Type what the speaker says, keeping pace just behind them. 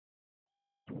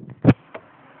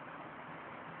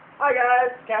Hi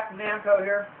guys, Captain Namco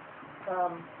here.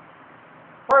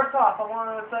 First off, I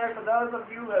wanted to say for those of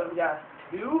you who got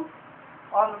 2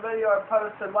 on the video I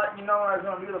posted letting you know when I was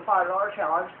going to do the $5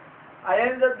 challenge, I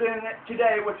ended up doing it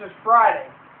today, which is Friday.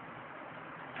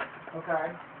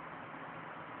 Okay.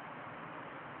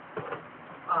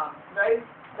 Today's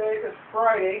date is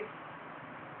Friday,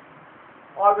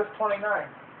 August 29th.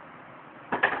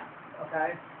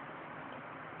 Okay.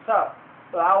 So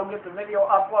I will get the video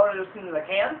uploaded as soon as I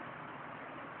can.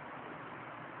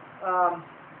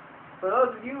 For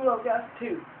those of you who have guessed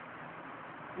 2,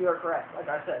 you are correct, like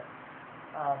I said.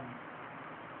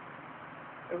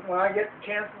 When I get the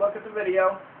chance to look at the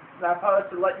video that I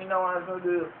posted letting you know when I was going to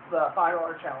do the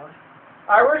 $5 challenge.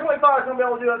 I originally thought I was going to be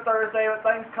able to do it Thursday, but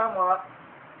things come up,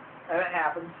 and it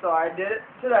happened, so I did it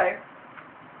today.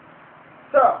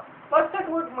 So, let's take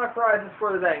a look at my prizes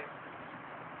for the day.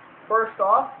 First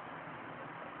off,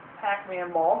 Pac-Man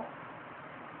ball.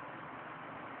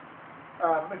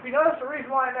 If you notice, the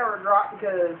reason why I never dropped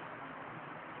because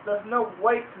there's no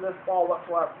weight to this ball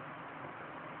whatsoever.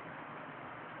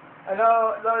 I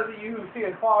know those of you who see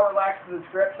a claw relax to the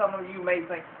grip, some of you may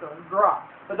think it's going to drop,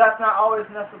 but that's not always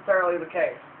necessarily the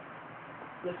case.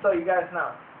 Just so you guys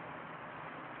know.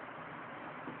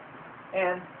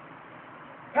 And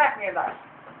Pac-Man dice.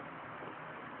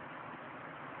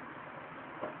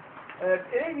 And if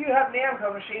any of you have Namco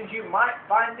machines, you might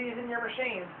find these in your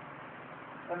machines,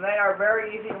 and they are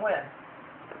very easy to win.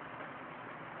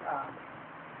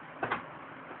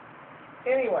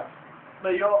 Anyway, but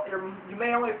you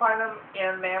may only find them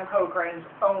in Namco cranes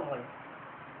only.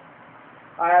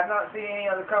 I have not seen any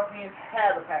other companies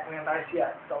have a Pac-Man dice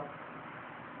yet. So,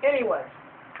 anyways,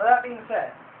 with that being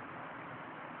said,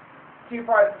 2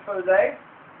 prizes for the day.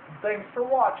 Thanks for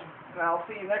watching, and I'll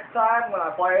see you next time when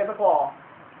I play the claw.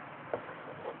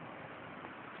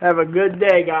 Have a good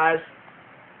day, guys.